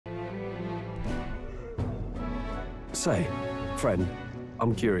Say, friend,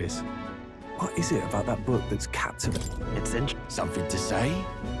 I'm curious. What is it about that book that's captivating? It's something to say?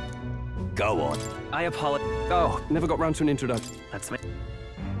 Go on. I apologize. Oh, never got round to an introduction. That's me.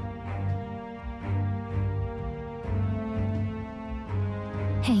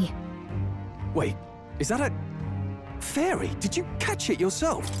 Hey. Wait, is that a fairy? Did you catch it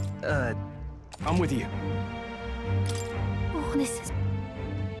yourself? I'm with you. Oh, this is...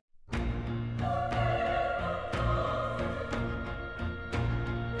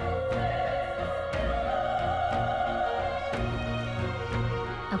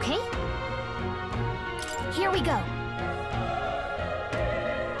 Okay. Here we go.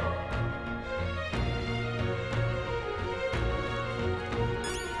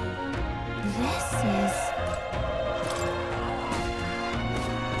 This is...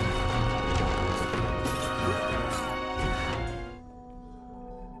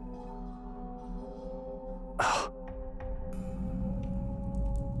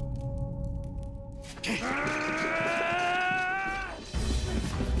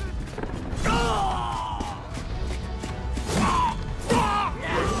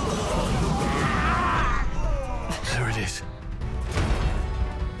 There it is.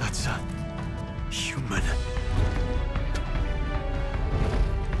 That's a human.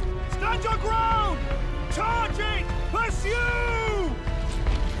 Stand your ground! Charging! Pursue!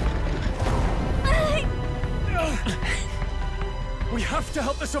 We have to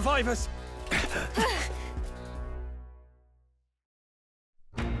help the survivors!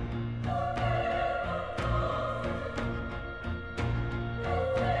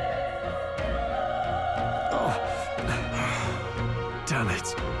 Damn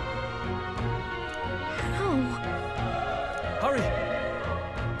it. How? Hurry!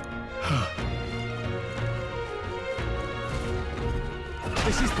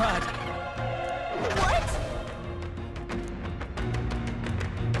 This is bad. What?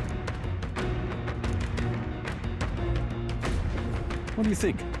 What do you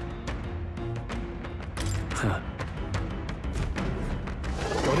think? Huh.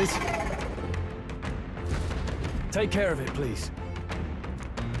 Got it? Take care of it, please.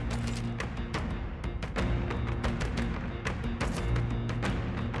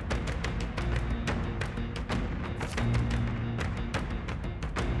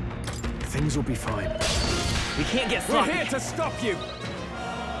 Things will be fine. We can't get We're sloppy. here to stop you!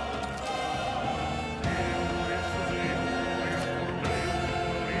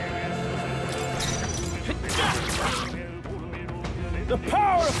 The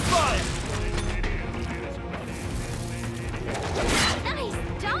power of fire! Nice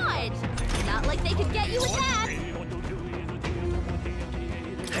dodge! Not like they could get you with that!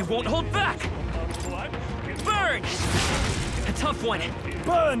 I won't hold back! Burn! A tough one.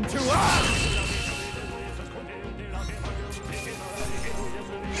 Burn to ash!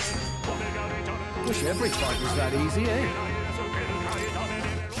 Wish every fight was that easy, eh?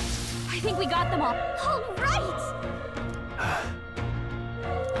 I think we got them all. All right!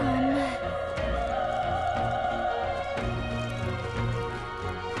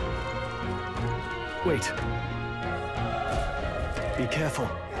 Wait. Be careful.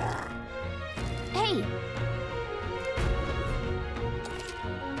 Hey!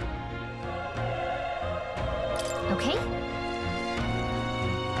 Okay?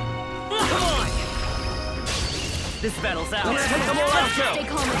 Come on! This battle's out. Let's take them all out, Joe! Stay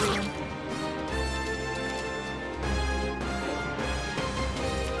calm, everyone.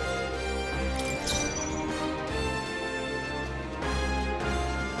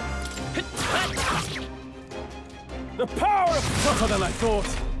 The power of tougher than I thought.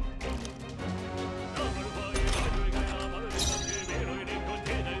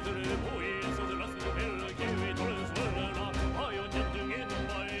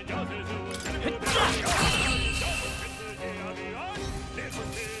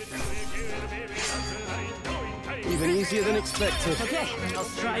 Even easier than expected. Okay, I'll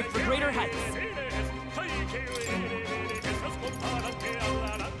strive for greater heights.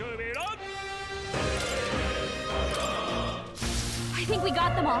 I think we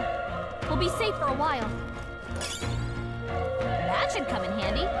got them all. We'll be safe for a while. That should come in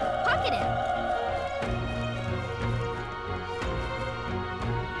handy. Pocket it.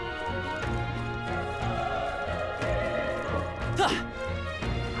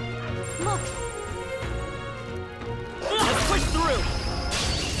 Look. Let's push through.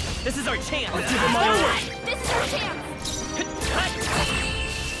 This is our chance. I'll give it my all. This is our chance.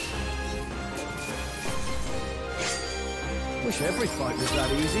 Wish every fight was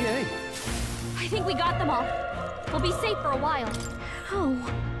that easy, eh? I think we got them all. We'll be safe for a while. Oh.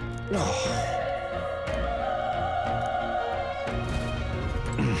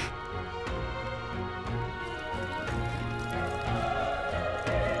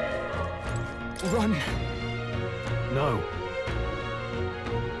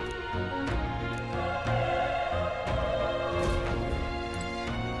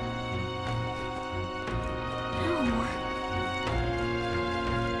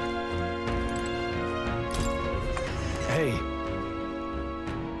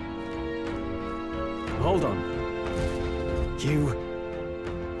 hold on. You...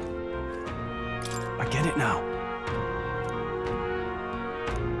 I get it now.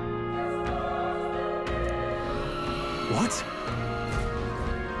 What?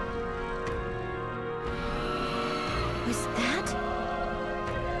 Was that?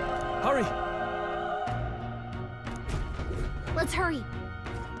 Hurry! Let's hurry.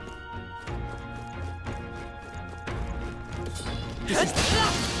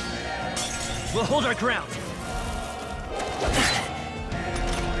 We'll hold our ground.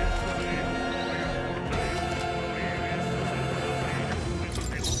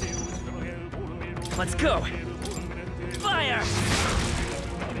 Let's go. Fire!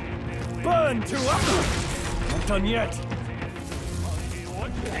 Burn to us! Not done yet.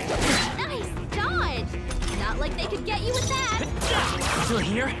 Nice dodge! Not like they could get you with that. Still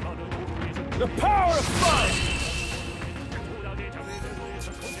here? The power of fire!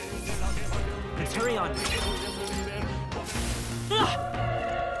 Let's hurry on.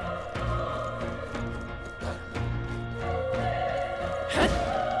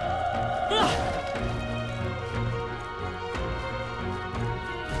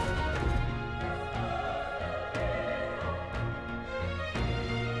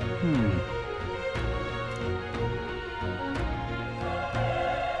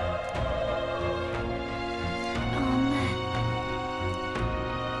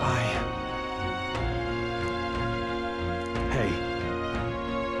 Hey.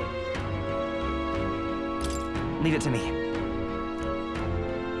 Leave it to me.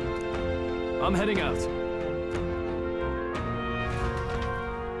 I'm heading out.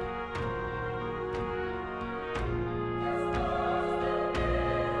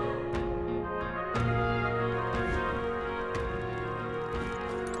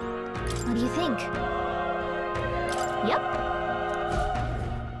 What do you think? Yep.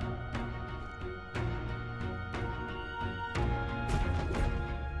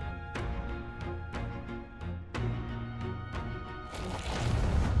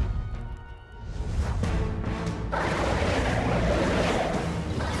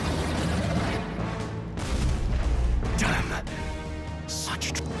 Damn.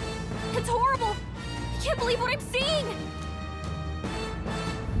 Such... It's horrible! I can't believe what I'm seeing!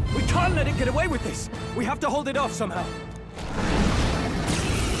 We can't let it get away with this! We have to hold it off somehow.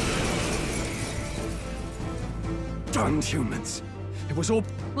 Darned humans. It was all...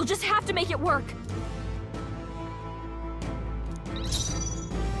 We'll just have to make it work.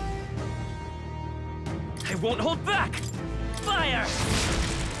 I won't hold back! Fire!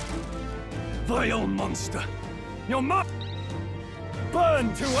 Vile monster! Your mop!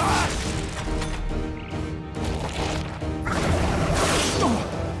 Burn to ash!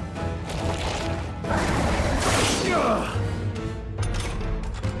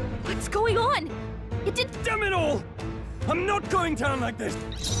 What's going on? It did... Damn it all! I'm not going down like this!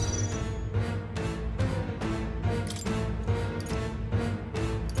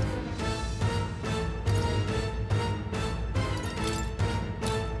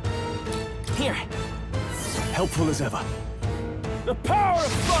 Here! helpful as ever. The power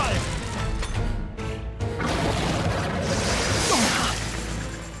of fire!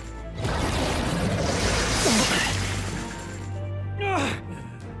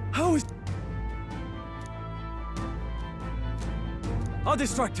 How is... I'll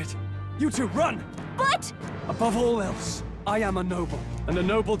distract it. You two, run! But... Above all else, I am a noble, and a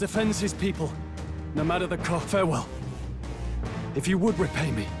noble defends his people, no matter the cost. Farewell. If you would repay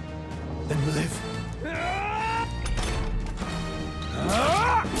me, then live.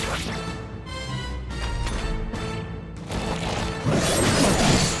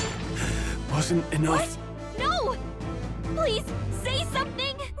 Wasn't enough. What? No! Please, say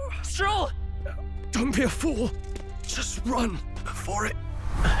something! Stroll! Don't be a fool. Just run before it...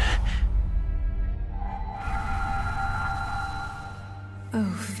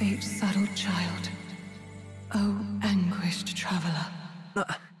 Oh, fate-saddled child. Oh, anguished traveler.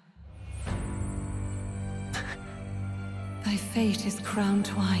 Thy fate is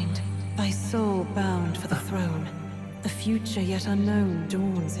crown-twined, thy soul bound for the throne. The future yet unknown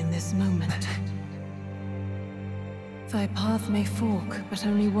dawns in this moment. Thy path may fork, but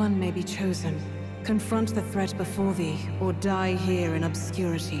only one may be chosen. Confront the threat before thee, or die here in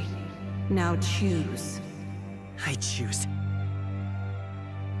obscurity. Now choose. I choose.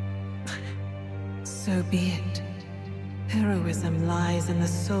 So be it. Heroism lies in the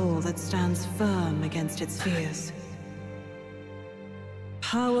soul that stands firm against its fears.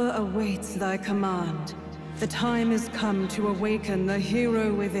 Power awaits thy command. The time is come to awaken the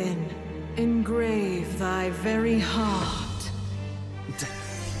hero within. Engrave thy very heart.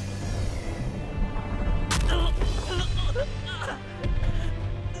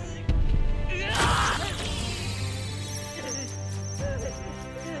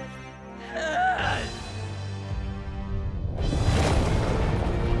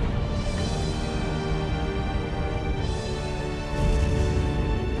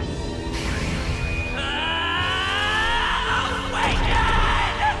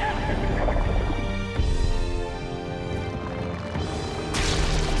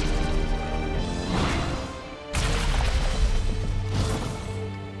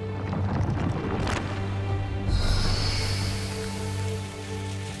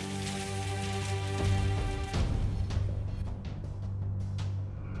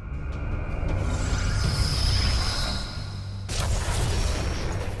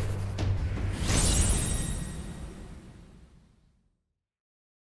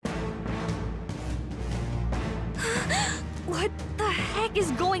 What the heck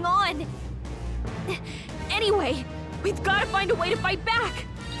is going on? Anyway, we've got to find a way to fight back!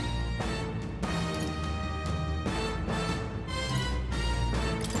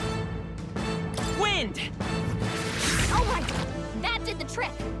 Wind! Oh my! That did the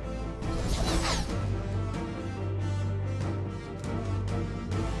trick!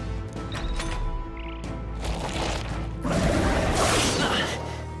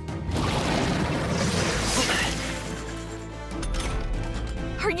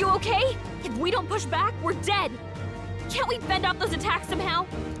 Are you okay? If we don't push back, we're dead! Can't we fend off those attacks somehow?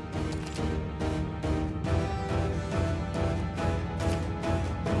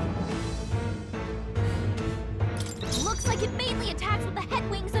 Looks like it mainly attacks with the head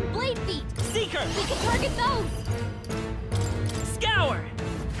wings and blade feet! Seeker! We can target those! Scour!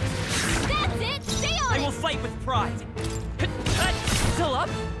 That's it! Stay on I it! will fight with pride! Still up?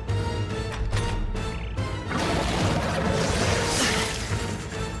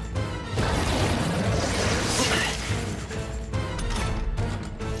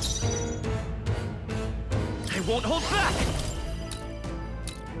 I won't hold back!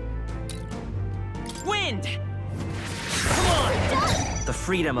 Wind! Come on! Done! The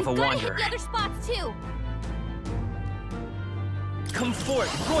freedom of a We've gotta wanderer. hit the other spots too! Come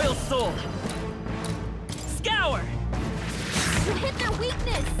forth, royal soul! Scour! You hit their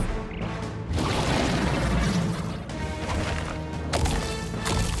weakness!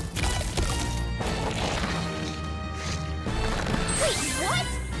 Wait, what?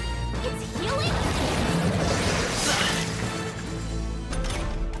 It's healing?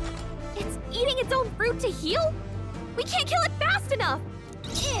 It's eating its own fruit to heal? We can't kill it fast enough!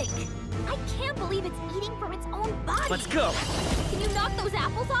 Ig! I can't believe it's eating from its own body! Let's go! Can you knock those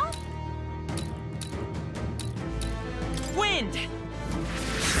apples off? Wind!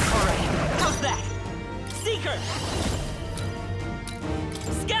 Alright, how's that? Seeker!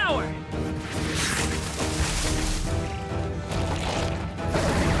 Scour!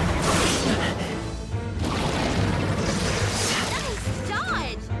 Nice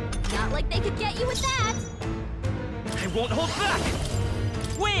dodge! Not like they could get you with that! I won't hold back!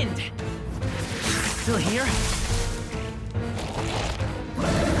 Wind! Still here?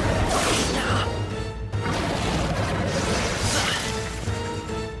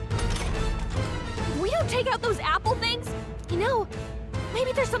 If we don't take out those apple things, you know,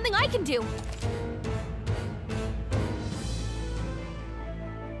 maybe there's something I can do.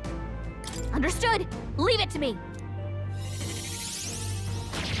 Understood. Leave it to me.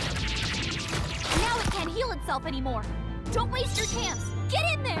 Now it can't heal itself anymore. Don't waste your chance. Get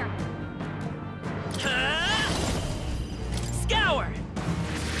in there! Scour!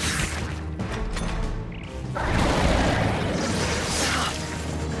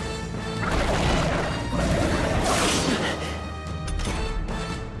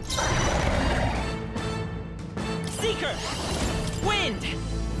 Seeker! Wind!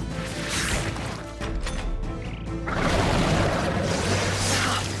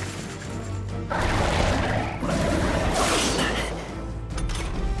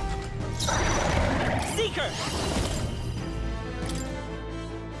 Seeker!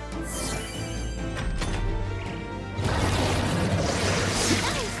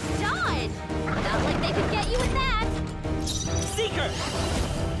 Nice dodge! Not like they could get you with that! Seeker!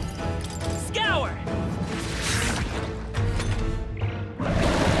 Scour!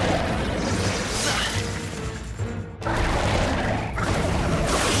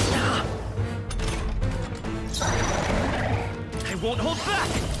 I won't hold back!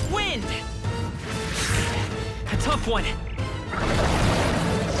 Wind! A tough one!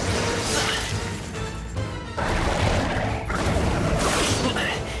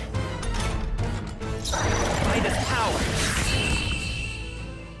 By this power!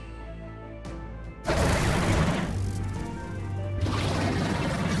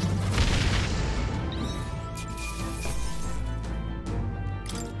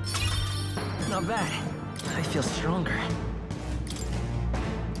 Not bad. I feel stronger.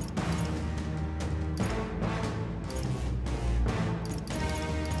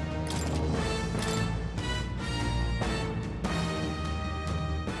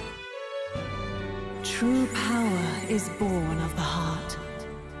 True power is born of the heart.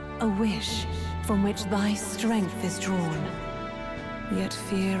 A wish from which thy strength is drawn. Yet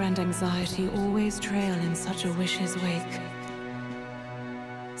fear and anxiety always trail in such a wish's wake.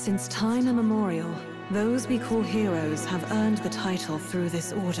 Since time immemorial, those we call heroes have earned the title through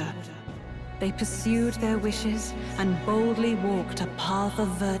this order. They pursued their wishes and boldly walked a path of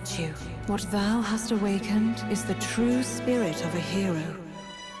virtue. What thou hast awakened is the true spirit of a hero.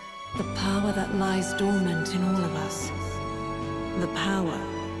 The power that lies dormant in all of us. The power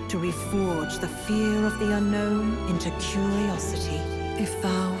to reforge the fear of the unknown into curiosity. If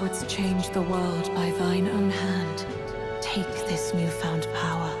thou wouldst change the world by thine own hand, take this newfound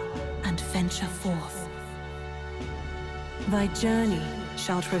power and venture forth. Thy journey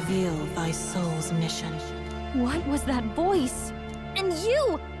shalt reveal thy soul's mission. What was that voice? And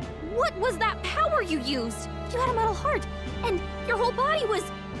you! What was that power you used? You had a metal heart, and your whole body was...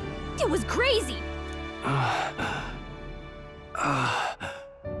 It was crazy!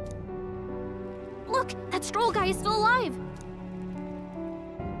 Look, that Stroll guy is still alive!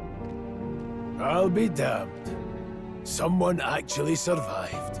 I'll be damned. Someone actually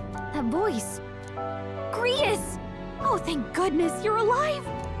survived. That voice... Grius! Oh, thank goodness, you're alive!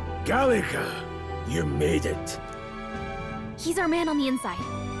 Gallica, you made it. He's our man on the inside.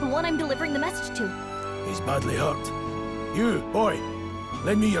 The one I'm delivering the message to. He's badly hurt. You, boy,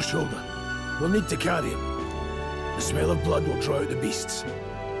 lend me your shoulder. We'll need to carry him. The smell of blood will draw out the beasts.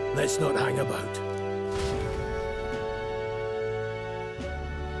 Let's not hang about.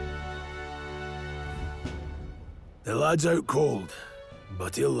 The lad's out cold,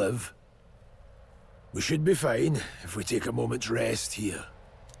 but he'll live. We should be fine if we take a moment's rest here.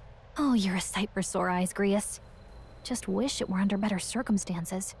 Oh, you're a sight for sore eyes, Grius. Just wish it were under better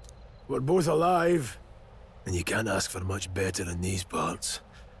circumstances. We're both alive, and you can't ask for much better in these parts.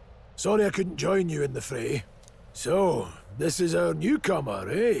 Sorry I couldn't join you in the fray. So, this is our newcomer,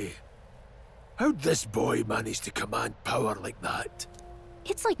 eh? How'd this boy manage to command power like that?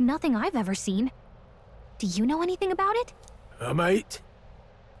 It's like nothing I've ever seen. Do you know anything about it? I might.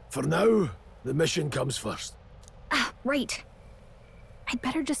 For now, the mission comes first. Ah, right. I'd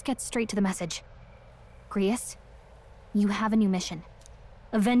better just get straight to the message. Grius, you have a new mission.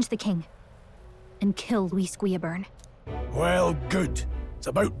 Avenge the king. And kill Luis Guillaburn. Well, good. It's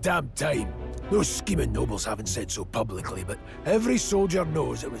about damn time. Those scheming nobles haven't said so publicly, but every soldier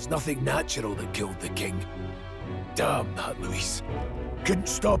knows it was nothing natural that killed the king. Damn that Luis. Couldn't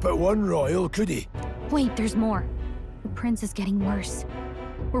stop at one royal, could he? Wait, there's more. The prince is getting worse.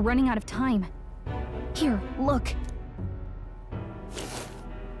 We're running out of time. Here, look.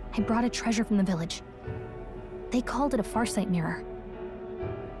 I brought a treasure from the village. They called it a farsight mirror.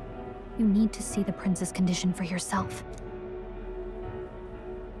 You need to see the prince's condition for yourself.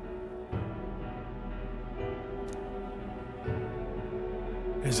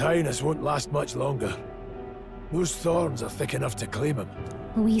 His Highness won't last much longer. Those thorns are thick enough to claim him.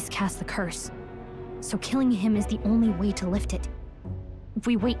 Luis cast the curse, so killing him is the only way to lift it. If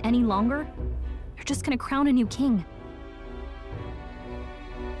we wait any longer, they're just gonna crown a new king.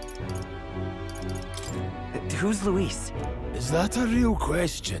 Who's Luis? Is that a real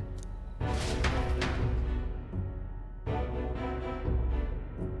question?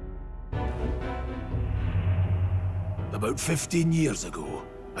 About 15 years ago,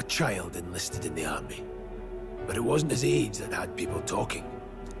 a child enlisted in the army. But it wasn't his age that had people talking.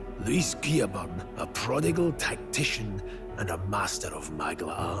 Luis Guillaburn, a prodigal tactician and a master of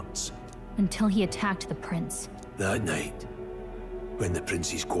Magla arts. Until he attacked the prince. That night, when the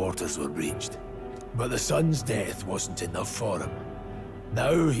prince's quarters were breached. But the son's death wasn't enough for him.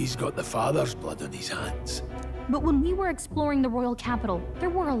 Now he's got the father's blood on his hands. But when we were exploring the royal capital, there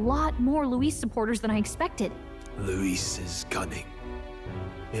were a lot more Luis supporters than I expected. Luis is cunning.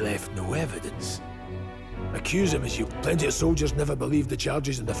 He left no evidence. Accuse him as you... Plenty of soldiers never believed the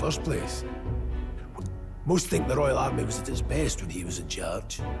charges in the first place. Most think the Royal Army was at its best when he was in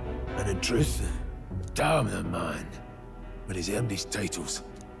charge. And in truth, damn the man. But he's earned his titles.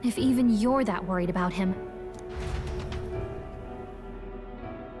 If even you're that worried about him.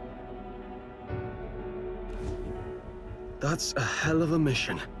 That's a hell of a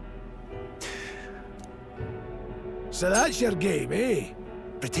mission. So that's your game, eh?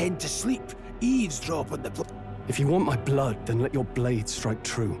 Pretend to sleep, eavesdrop on the... If you want my blood, then let your blade strike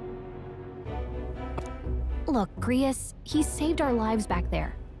true. Look, Grius, he saved our lives back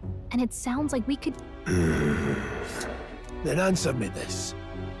there. and it sounds like we could... Then answer me this.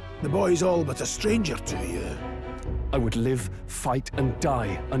 The boy's all but a stranger to you. I would live, fight, and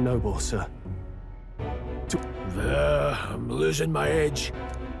die a noble, sir. There, I'm losing my edge.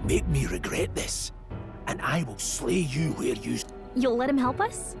 Make me regret this, and I will slay you where you... You'll let him help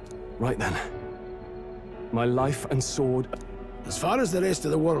us? Right then. My life and sword... As far as the rest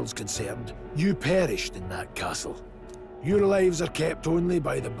of the world's concerned, you perished in that castle. Your lives are kept only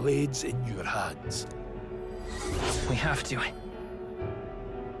by the blades in your hands. We have to.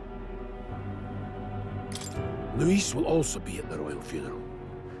 Luis will also be at the royal funeral.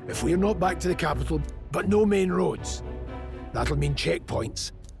 If we're not back to the capital, but no main roads, that'll mean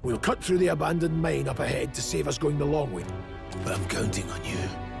checkpoints. We'll cut through the abandoned mine up ahead to save us going the long way. But I'm counting on you.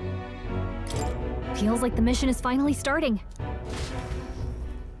 Feels like the mission is finally starting.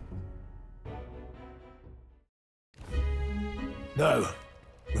 Now,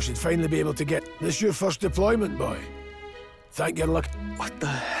 we should finally be able to get... This your first deployment, boy. Thank your luck. What the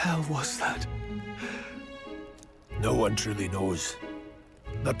hell was that? No one truly knows.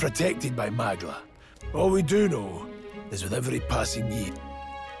 They're protected by Magla. All we do know is with every passing year...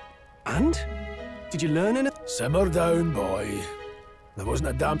 And? Did you learn anything? Simmer down, boy. There wasn't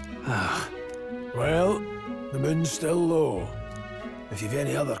a damn... Well, the moon's still low. If you've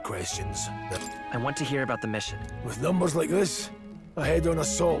any other questions... I want to hear about the mission. With numbers like this, a head-on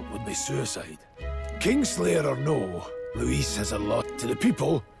assault would be suicide. Kingslayer or no, Luis has a lot to the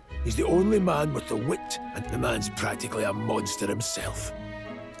people. He's the only man with the wit, and the man's practically a monster himself.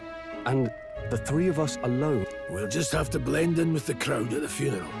 And the three of us alone? We'll just have to blend in with the crowd at the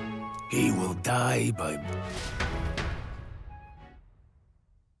funeral. He will die by...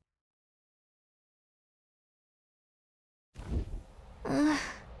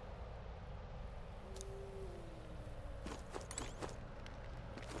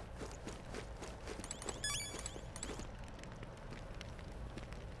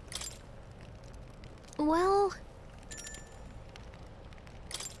 Well...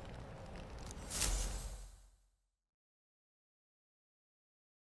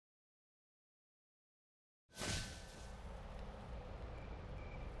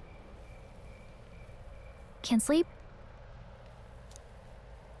 Can't sleep?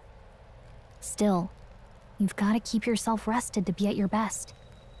 Still, you've got to keep yourself rested to be at your best.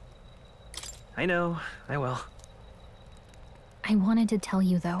 I know, I will. I wanted to tell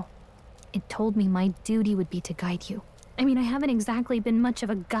you, though. It told me my duty would be to guide you. I mean, I haven't exactly been much of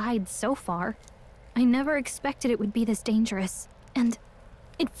a guide so far. I never expected it would be this dangerous. And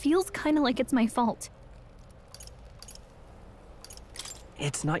it feels kind of like it's my fault.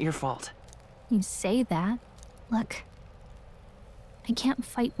 It's not your fault. You say that. Look, I can't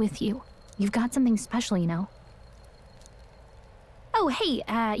fight with you. You've got something special, you know. Oh, hey,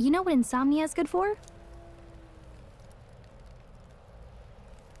 you know what insomnia is good for?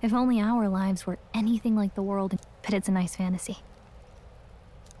 If only our lives were anything like the world, but it's a nice fantasy.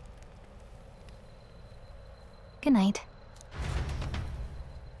 Good night.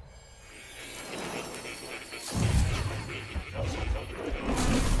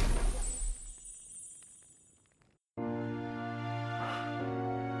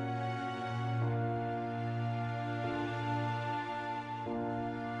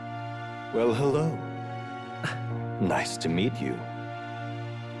 Well, hello. Nice to meet you.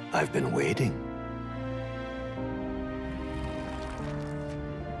 I've been waiting.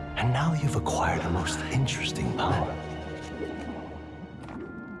 And now you've acquired a most interesting power.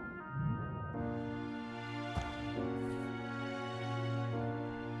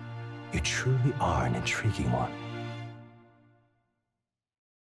 You truly are an intriguing one.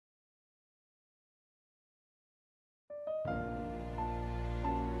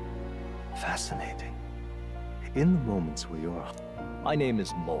 Fascinating. In the moments where you're... My name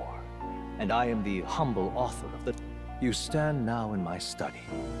is Moore, and I am the humble author of the... You stand now in my study.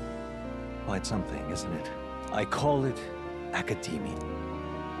 Quite something, isn't it? I call it academia.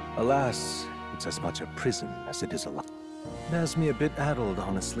 Alas, it's as much a prison as it is a life. It has me a bit addled,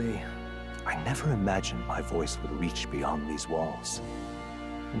 honestly. I never imagined my voice would reach beyond these walls.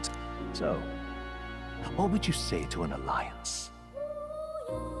 And so, what would you say to an alliance?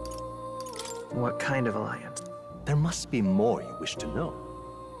 What kind of alliance? There must be more you wish to know.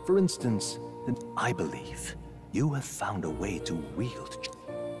 For instance, I believe you have found a way to wield.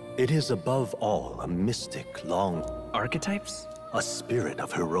 It is above all a mystic, long... Archetypes? A spirit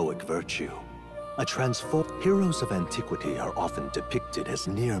of heroic virtue. A Heroes of antiquity are often depicted as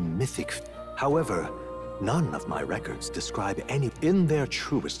near mythic. However, none of my records describe any in their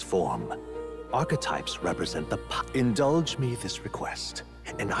truest form. Archetypes represent the Indulge me this request.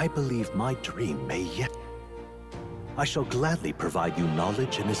 and I believe my dream may yet... I shall gladly provide you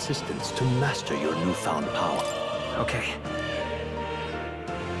knowledge and assistance to master your newfound power. Okay.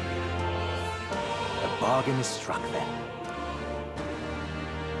 The bargain is struck then.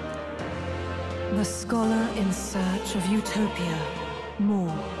 The scholar in search of utopia.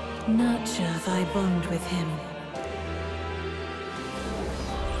 More, nurture thy bond with him.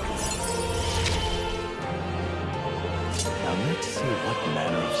 Now let's see what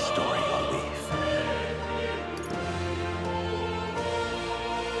manner of story you'll weave.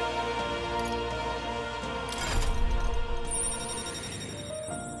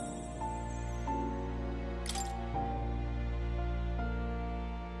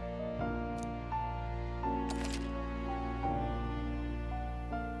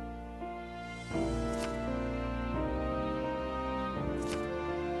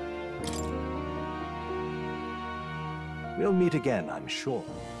 We'll meet again, I'm sure.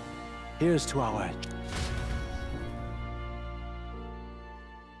 Here's to our...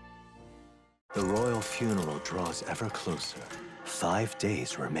 The royal funeral draws ever closer. 5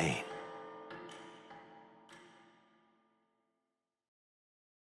 days remain.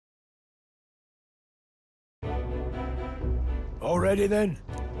 Already then?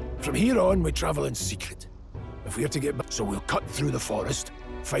 From here on, we travel in secret. If we're to get back, so we'll cut through the forest,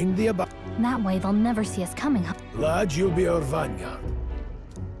 find the above. That way they'll never see us coming, huh? Lad, you'll be our vanguard.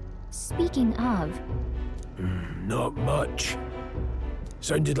 Speaking of... Not much.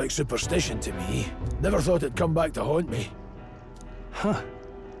 Sounded like superstition to me. Never thought it'd come back to haunt me. Huh.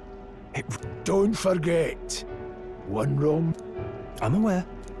 Don't forget. One wrong. I'm aware.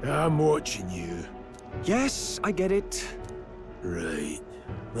 I'm watching you. Yes, I get it. Right.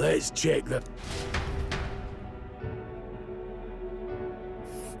 Let's check that.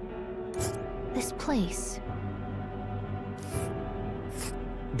 This place...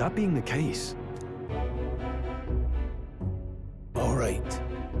 That being the case... All right.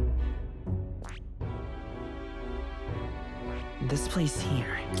 This place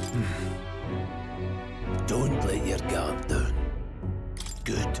here. Don't let your guard down.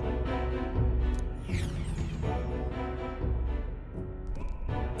 Good.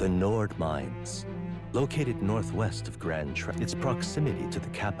 The Nord Mines. Located northwest of Grand its proximity to the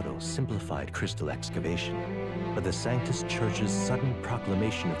capital simplified crystal excavation. But the Sanctus Church's sudden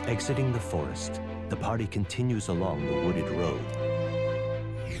proclamation of exiting the forest, the party continues along the wooded road.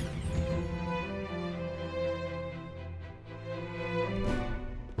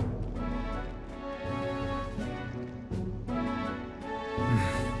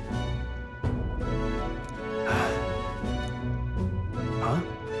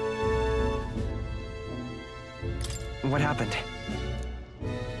 What happened?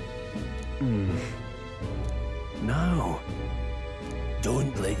 No.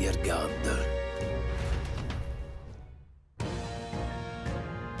 Don't let your guard down.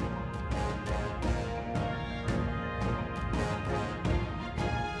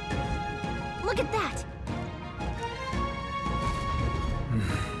 Look at that!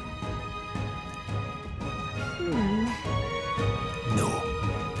 No.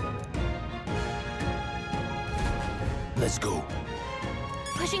 Let's go.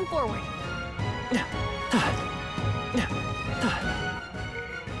 Pushing forward.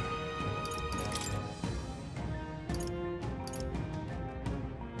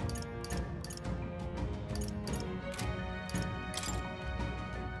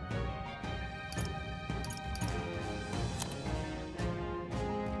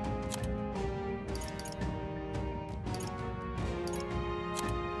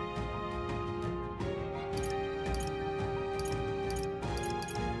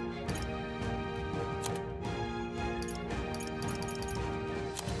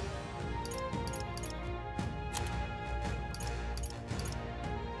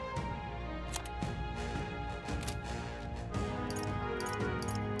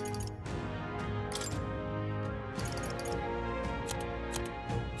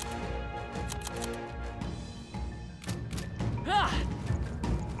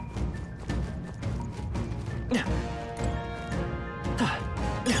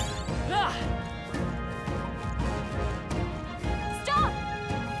 Stop!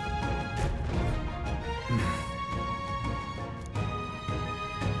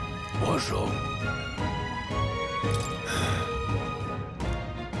 What's wrong?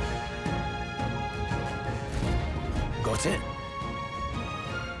 Got it?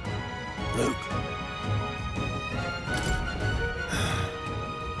 Look.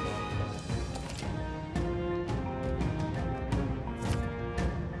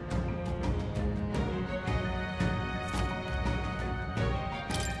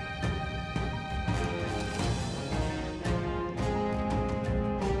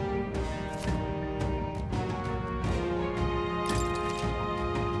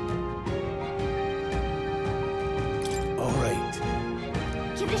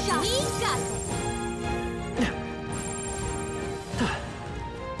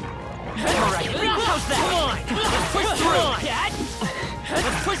 How's that? Come on! Let's push through!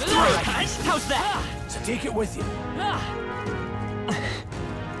 Let's push through! How's that? So take it with you.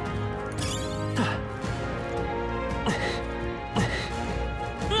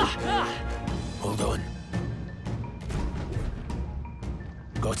 Hold on.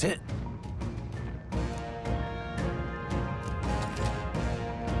 Got it?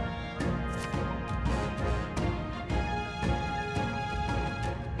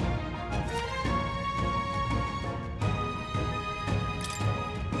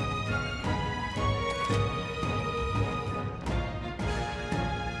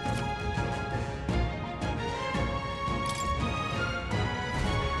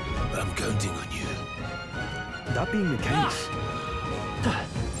 I'm counting on you. That being the case,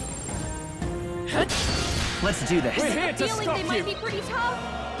 Let's do this. We're here to Feeling stop they might you. be pretty tough.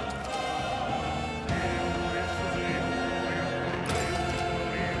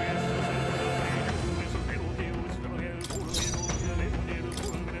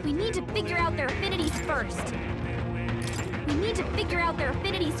 We need to figure out their affinities first.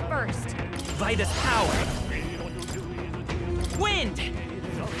 Vitus power. Wind!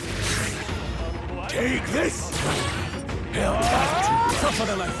 Take this! Hell back to Tougher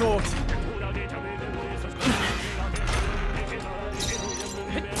than I thought.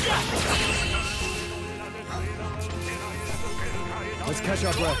 Let's catch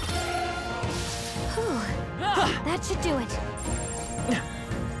our breath. Whew. That should do it.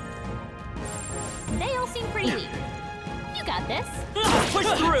 They all seem pretty weak. You got this. Push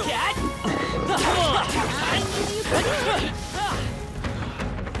through! Come on!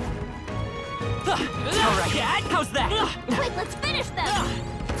 Alright, how's that? Quick, let's finish them.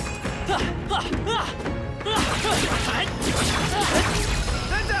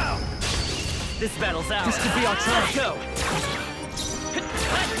 Stand down! This battle's ours. This could be our chance. Go!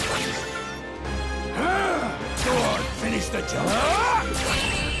 Go on, finish the job.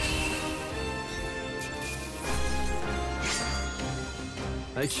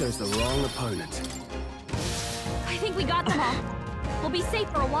 They chose the wrong opponent. I think we got them all. We'll be safe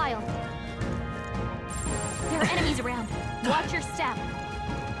for a while. There are enemies around. Watch your step.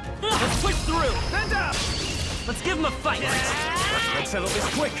 Let's push through! Stand up! Let's give them a fight! Let's settle this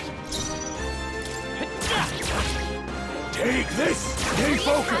quick. Take this! Stay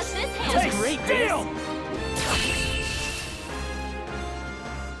focused! This hand. That's a great deal!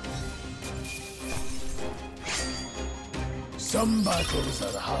 Some battles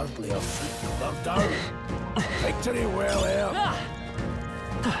are hardly a feat, they're down. Victory well earned.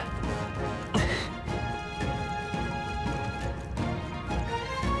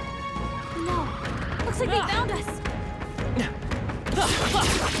 No. Looks like they found us.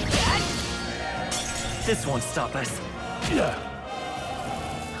 This won't stop us.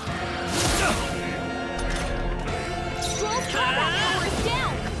 Stroll's combat power is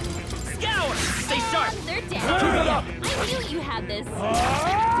down. Scour! Stay sharp! They're down. Keep it up. I knew you had this.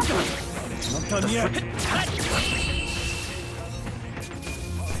 Not done yet.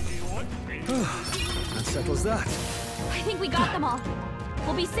 That settles that. I think we got them all.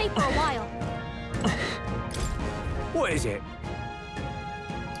 We'll be safe for a while. What is it?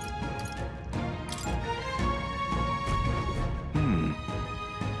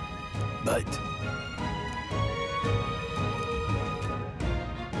 But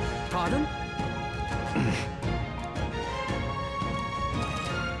Pardon?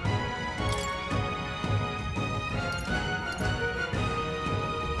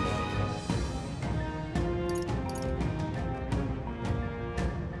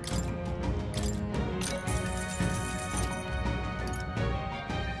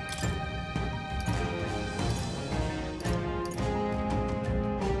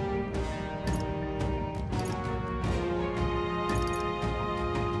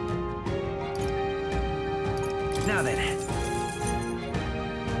 Now then.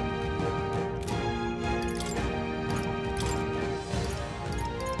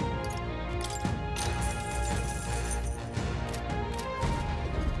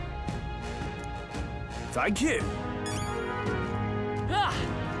 Thank you.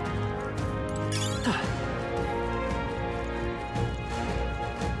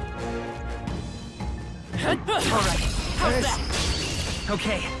 Alright, how's that?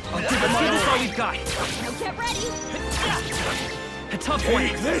 Okay, let's give this all we've got. Now get ready. A tough one.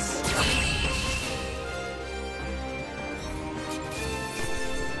 take this!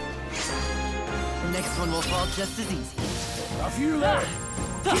 The next one will fall just as easy. A few left.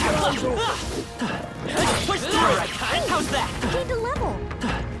 Keep your arms open. Push through! Alright, how's that? Gained a level.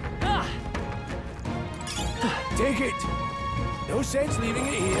 Take it. No sense leaving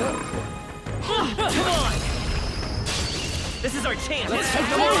it here. Come on! This is our chance! Let's take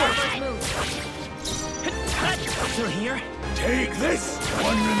them over! Still here? Take this!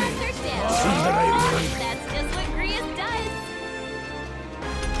 One remains. Understand. See the right way. That's just what Grius does.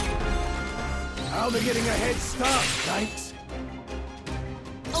 I'll be getting a head start, thanks.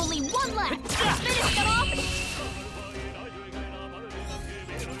 Only one left. Finish them off.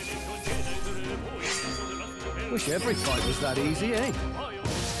 Wish every fight was that easy, eh?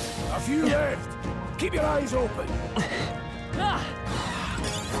 A few left. Keep your eyes open.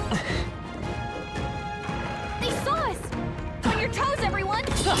 They saw us. On your toes, everyone.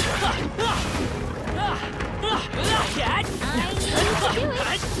 Cat! I need to do it.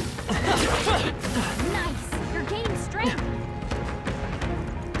 Nice. You're gaining strength.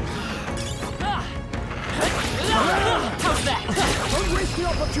 How's that? Don't waste the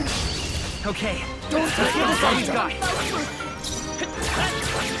opportunity. Okay. Don't take this on, guy.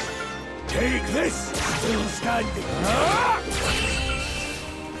 Take this! Still standing.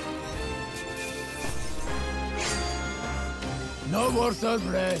 Not worth our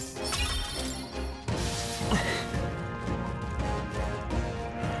breath.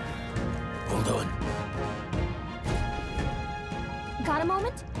 Hold on. Got a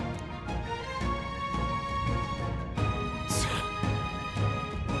moment?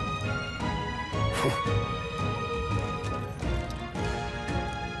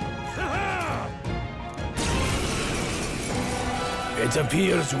 It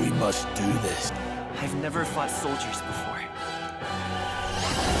appears we must do this. I've never fought soldiers before.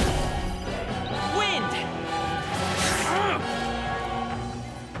 Wind!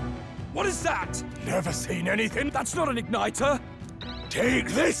 What is that? Never seen anything. That's not an igniter!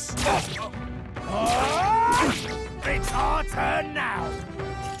 Take this! It's our turn now!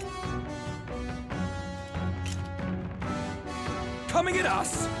 Coming at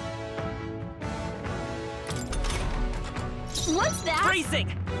us! What's that?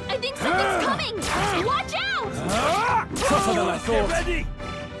 Bracing! I think something's coming. Watch out! Tougher than I Get thought. ready!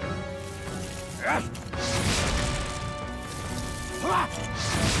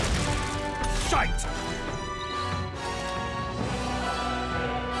 Shite!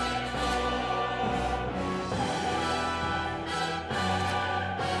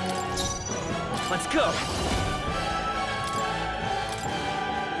 Let's go!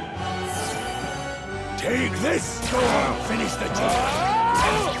 Take this! Go on, finish the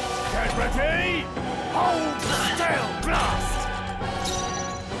job! Get ready! Hold still! Blast!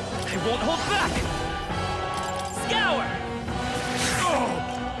 I won't hold back! Scour!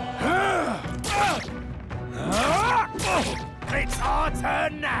 It's our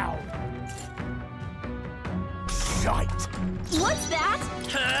turn now! Shite! What's that?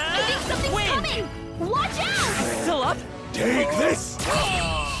 I think something's Wind! coming. Watch out! Still up? Take this!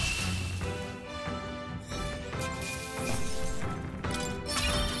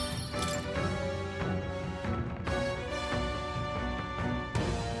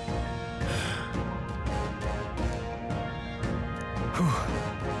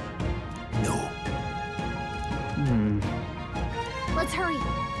 No. Let's hurry.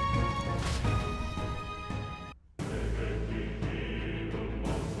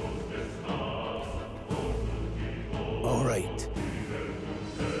 All right.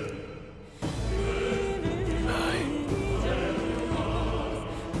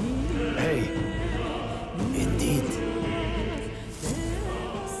 Hey. Indeed.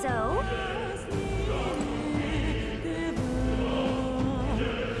 So?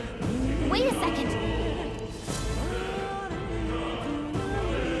 Wait a second.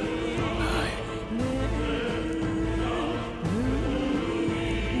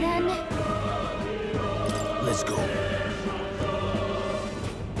 Then... Let's go.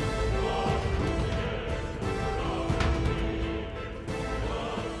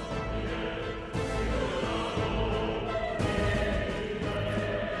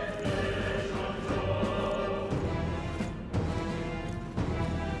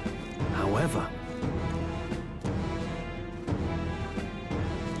 However,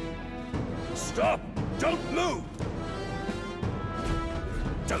 Stop! Don't move!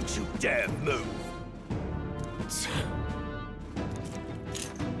 Don't you dare move!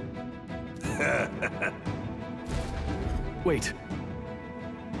 wait.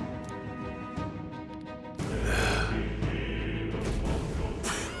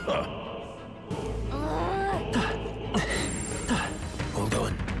 Hold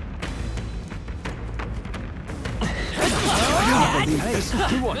on.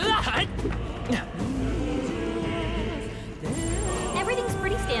 Everything's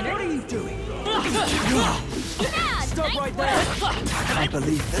pretty standard. you doing? Yeah, Stop nice right work. there! I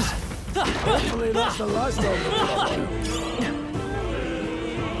believe this. Hopefully that's the last of them.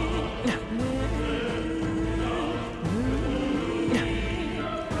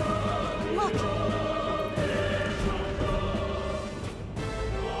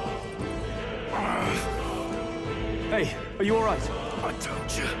 Hey, are you alright? I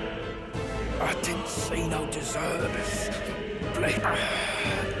told you. I didn't see no deserters.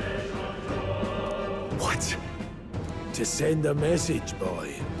 What? To send a message,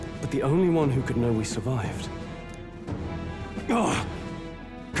 boy. But the only one who could know we survived. Oh!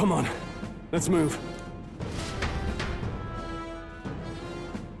 Come on, let's move.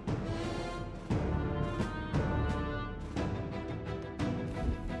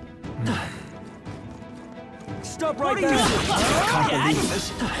 Stop right there! I can't believe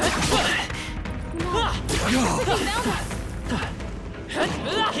this.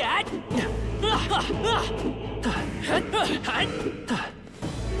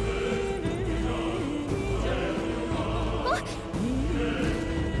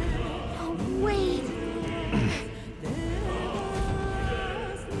 No, wait.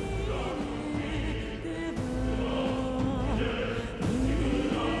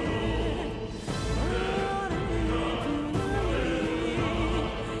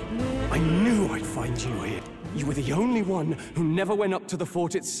 I knew I'd find you here. You were the only one who never went up to the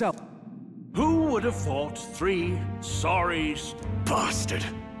fort itself. Who would have thought 3 sorry Bastard!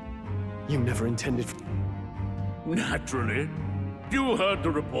 You never intended for... Naturally. You heard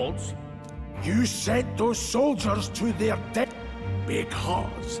the reports. You sent those soldiers to their death.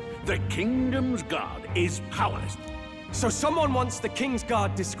 Because the kingdom's guard is powerless. So someone wants the King's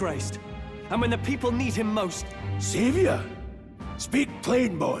Guard disgraced. And when the people need him most... Savior? Speak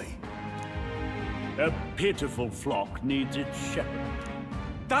plain, boy. A pitiful flock needs its shepherd.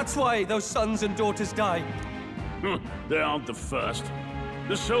 That's why those sons and daughters died. They aren't the first.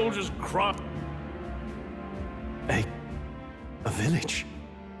 The soldiers cry. A village?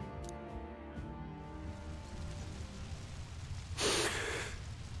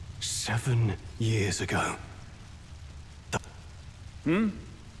 "7 years ago. Well,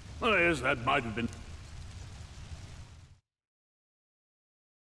 yes, that might have been...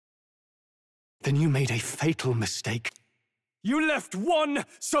 Then you made a fatal mistake. You left one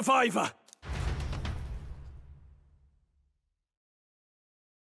survivor!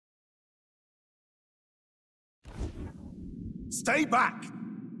 Stay back!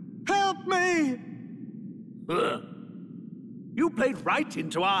 Help me! You played right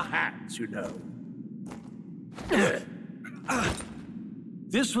into our hands, you know.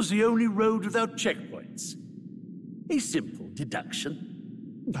 This was the only road without checkpoints. A simple deduction.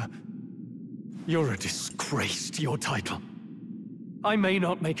 You're a disgrace to your title. I may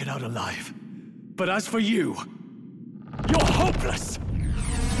not make it out alive, but as for you, you're hopeless!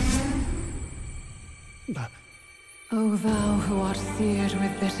 O thou who art seared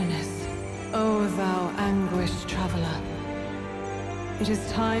with bitterness, O thou anguished traveler, it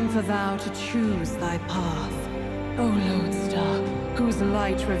is time for thou to choose thy path. O lodestar, whose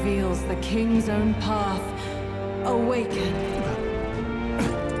light reveals the king's own path, awaken.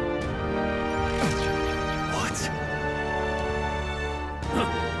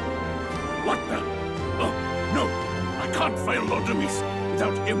 What the? Oh, no! I can't fail Lord Demis.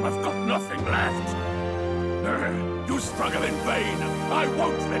 Without him, I've got nothing left. You struggle in vain. I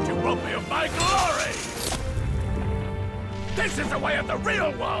won't let you rob me of my glory! This is the way of the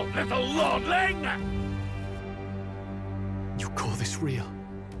real world, little lordling! You call this real?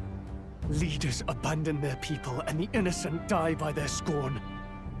 Leaders abandon their people and the innocent die by their scorn.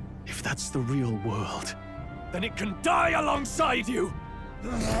 If that's the real world, then it can die alongside you!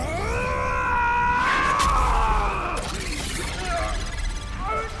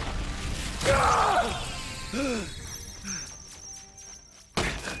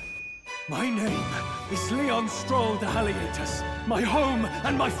 My name is Leon Stroll de Haliatus. My home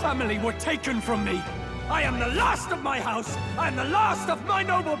and my family were taken from me. I am the last of my house, I am the last of my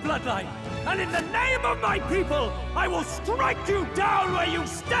noble bloodline. And in the name of my people, I will strike you down where you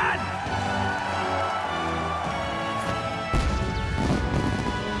stand!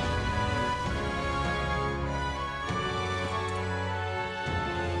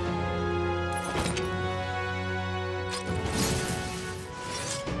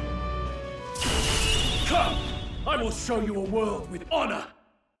 Come! I will show you a world with honor!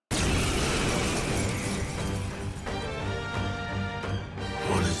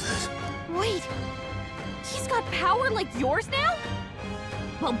 What is this? Wait, he's got power like yours now?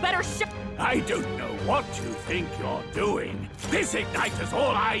 Well, better I don't know what you think you're doing. This igniter's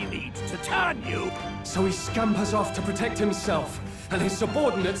all I need to turn you. So he scampers off to protect himself, and his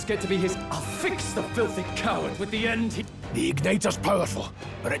subordinates get to be his... I'll fix the filthy coward with the end he... The igniter's powerful,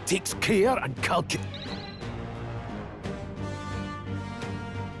 but it takes care and calculation.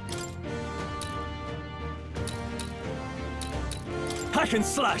 Hack and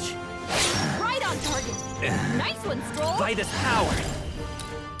slash! Right on target! Nice one, Stroll! By this power!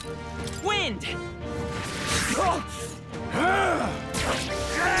 Wind!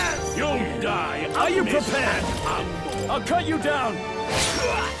 You'll die! Are you prepared? I'll cut you down!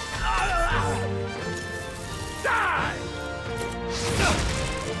 Die!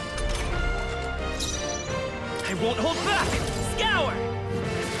 I won't hold back! Scour!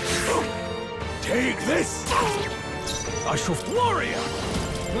 Take this! I shall... Warrior!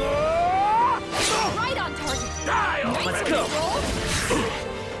 Right on target! Die already! Let's go!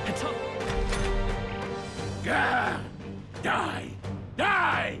 Die!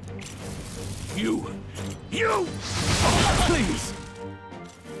 Die! You! Please!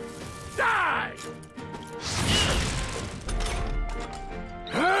 Die!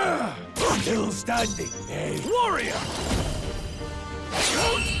 Still standing, eh? Warrior!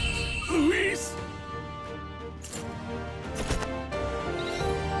 Luis!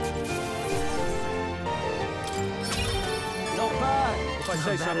 Not bad, if I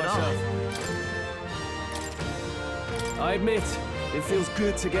say so bad at all. myself. I admit, it feels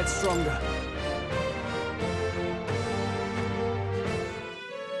good to get stronger.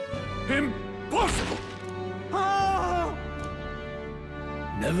 Impossible!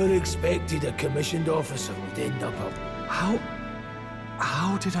 Never expected a commissioned officer would end up a...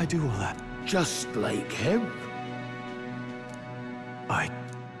 How did I do all that? just like him.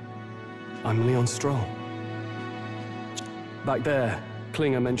 I'm Leon Stroll. Back there,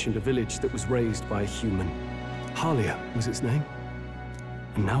 Klinger mentioned a village that was raised by a human. Halia was its name.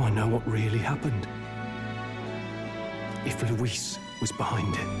 And now I know what really happened. If Luis was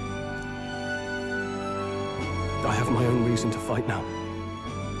behind it. I have my own reason to fight now.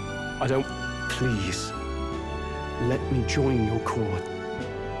 I don't... Please, let me join your court.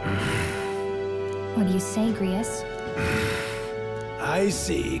 What do you say, Grius? I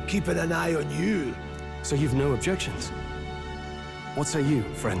say, keeping an eye on you. So you've no objections? What say you,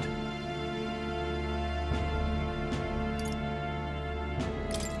 friend?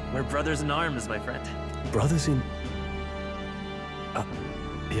 We're brothers in arms, my friend. Brothers in...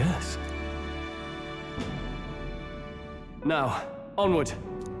 yes. Now, onward.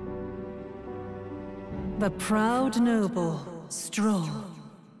 The proud noble, Stroll.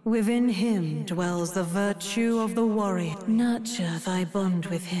 Within him dwells the virtue of the warrior. Nurture thy bond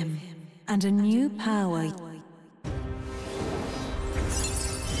with him, and a new power.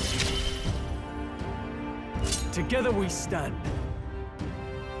 Together we stand.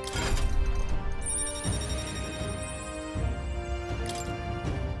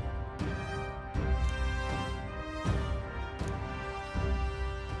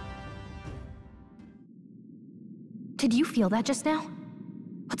 Did you feel that just now?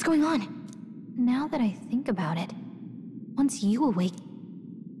 What's going on? Now that I think about it, once you awake...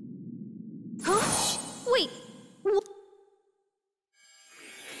 Huh? Wait!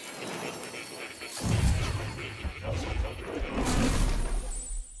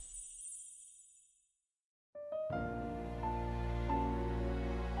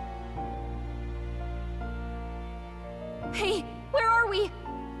 Hey, where are we?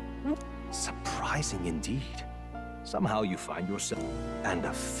 Surprising indeed. Somehow you find yourself... And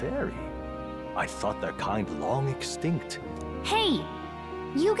a fairy? I thought their kind long extinct. Hey!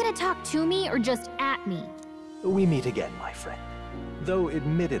 You gonna talk to me or just at me? We meet again, my friend. Though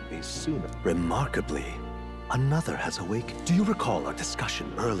admittedly sooner. Remarkably, another has awakened. Do you recall our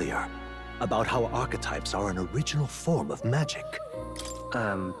discussion earlier about how archetypes are an original form of magic?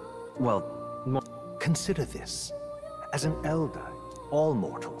 Consider this. As an elder, all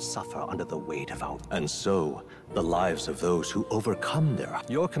mortals suffer under the weight of our... And so, the lives of those who overcome their...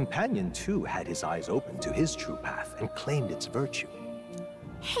 Your companion, too, had his eyes open to his true path and claimed its virtue.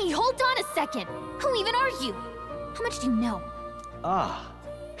 Hey, hold on a second! Who even are you? How much do you know? Ah,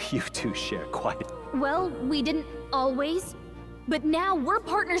 you two share quite... Well, we didn't always. But now we're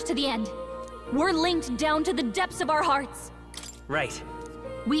partners to the end. We're linked down to the depths of our hearts. Right.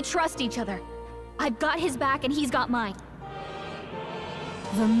 We trust each other. I've got his back and he's got mine.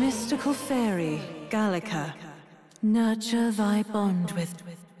 The mystical fairy, Gallica. Nurture thy bond with...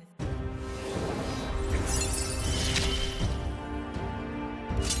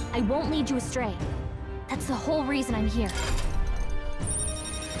 I won't lead you astray. That's the whole reason I'm here.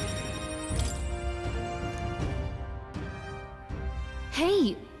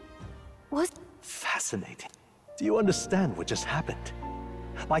 Hey, what? Fascinating. Do you understand what just happened?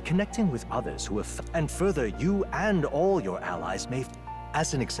 By connecting with others who have... And further, you and all your allies may...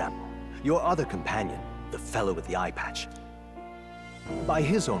 As an example, your other companion, the fellow with the eye patch. By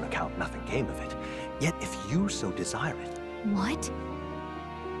his own account, nothing came of it. Yet if you so desire it... What?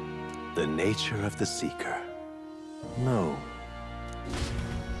 The nature of the Seeker. No.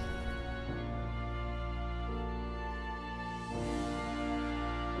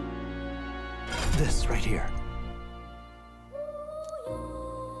 This right here.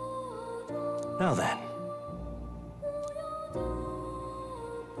 Now then.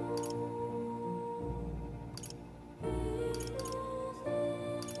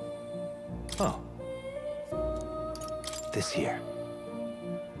 Oh. This here.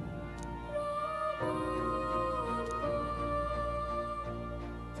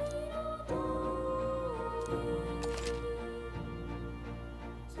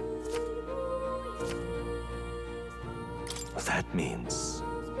 That means...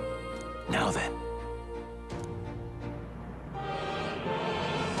 Now then.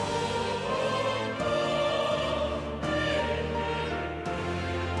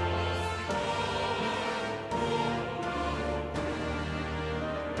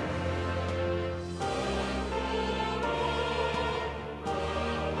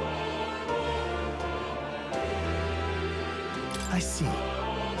 I see.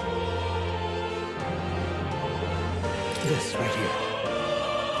 This right here.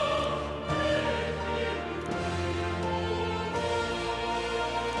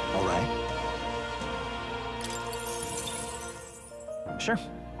 All right. Sure.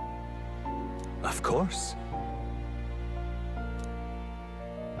 Of course.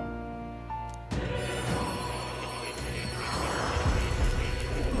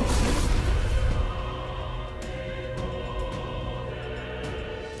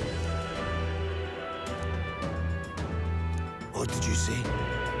 What did you say?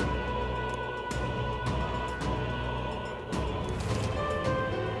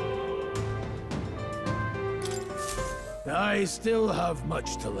 I still have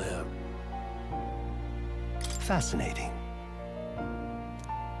much to learn. Fascinating.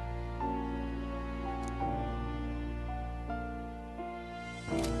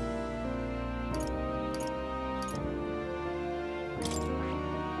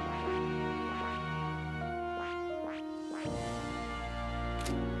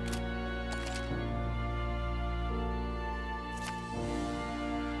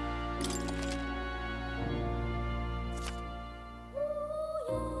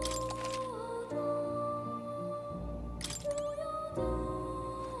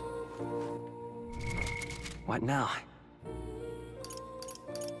 What now?